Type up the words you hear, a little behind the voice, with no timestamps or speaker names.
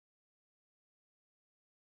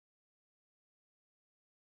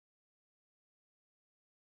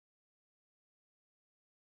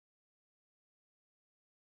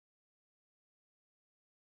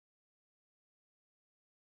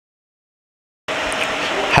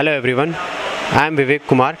Hello everyone, I am Vivek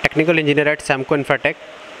Kumar, Technical Engineer at Samco Infratech.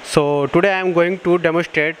 So today I am going to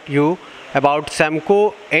demonstrate you about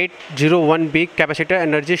Samco 801B Capacitor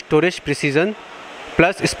Energy Storage Precision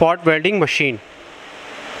plus spot welding machine.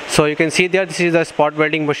 So you can see there, this is the spot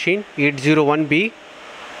welding machine 801B.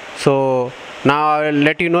 So now I will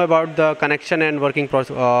let you know about the connection and working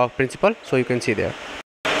principle. So you can see there.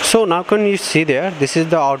 So now can you see there, this is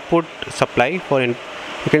the output supply for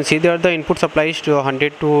you can see there the input supply is to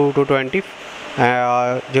 100 to 220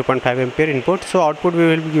 0.5 ampere input. So output we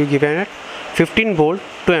will be given at 15 volt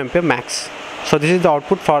 2 ampere max. So this is the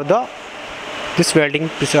output for this welding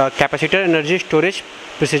capacitor energy storage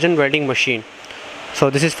precision welding machine.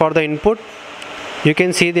 So this is for the input. You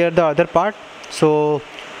can see there the other part. So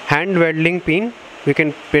hand welding pin, we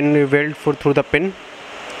can weld through the pin,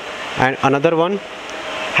 and another one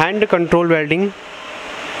hand control welding.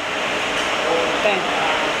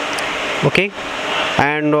 Okay,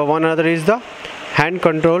 and one other is the hand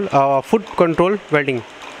control foot control welding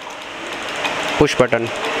push button.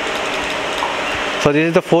 So this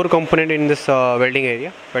is the 4 component in this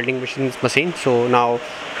welding machine. So now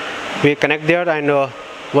we connect there and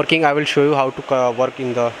working. I will show you how to work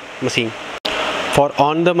in the machine. For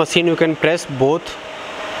on the machine you can press both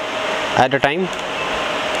at a time.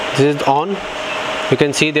 This is on. You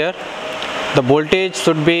can see there the voltage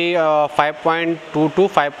should be 5.2 to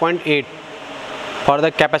 5.8 for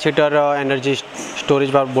the capacitor energy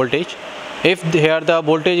storage bar voltage. If here the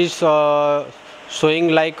voltage is showing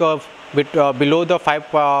like a bit below the 5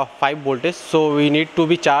 voltage, so we need to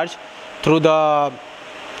be charged through the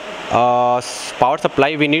power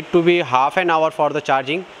supply. We need to be half an hour for the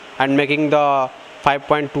charging and making the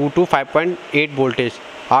 5.2 to 5.8 voltage.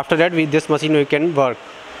 After that with this machine we can work.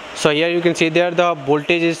 So here you can see there the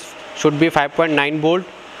voltage should be 5.9 volt,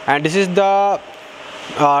 and this is the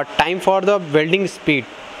time for the welding speed.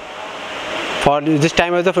 For this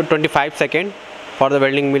time is the 25 second for the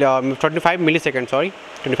welding 25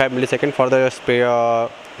 millisecond for the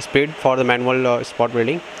speed for the manual spot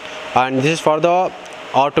welding, and this is for the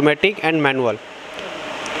automatic and manual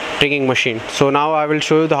rigging machine. So now I will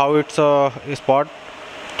show you how it's spot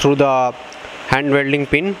through the hand welding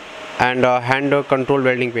pin and hand control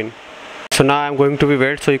welding pin. So now I am going to be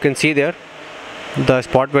weld. So you can see there the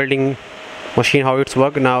spot welding machine how it's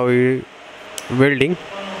work. Now we welding.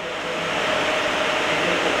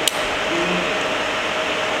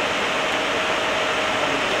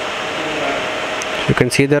 You can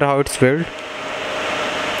see there how it's weld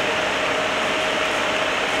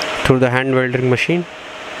through the hand welding machine.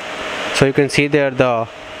 So you can see there the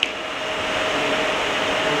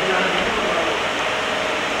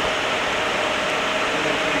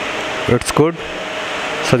it's good.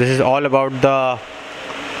 So this is all about the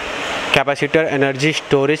capacitor energy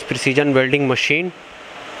storage precision welding machine,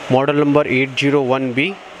 model number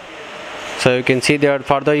 801B. So you can see there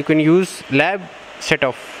further you can use lab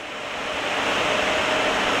setup.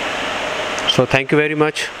 So thank you very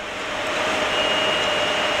much.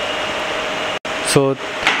 So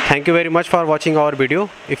thank you very much for watching our video.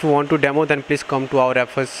 If you want to demo, then please come to our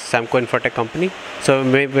FS Samco Infratech company. So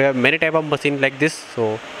we have many type of machine like this.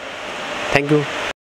 So thank you.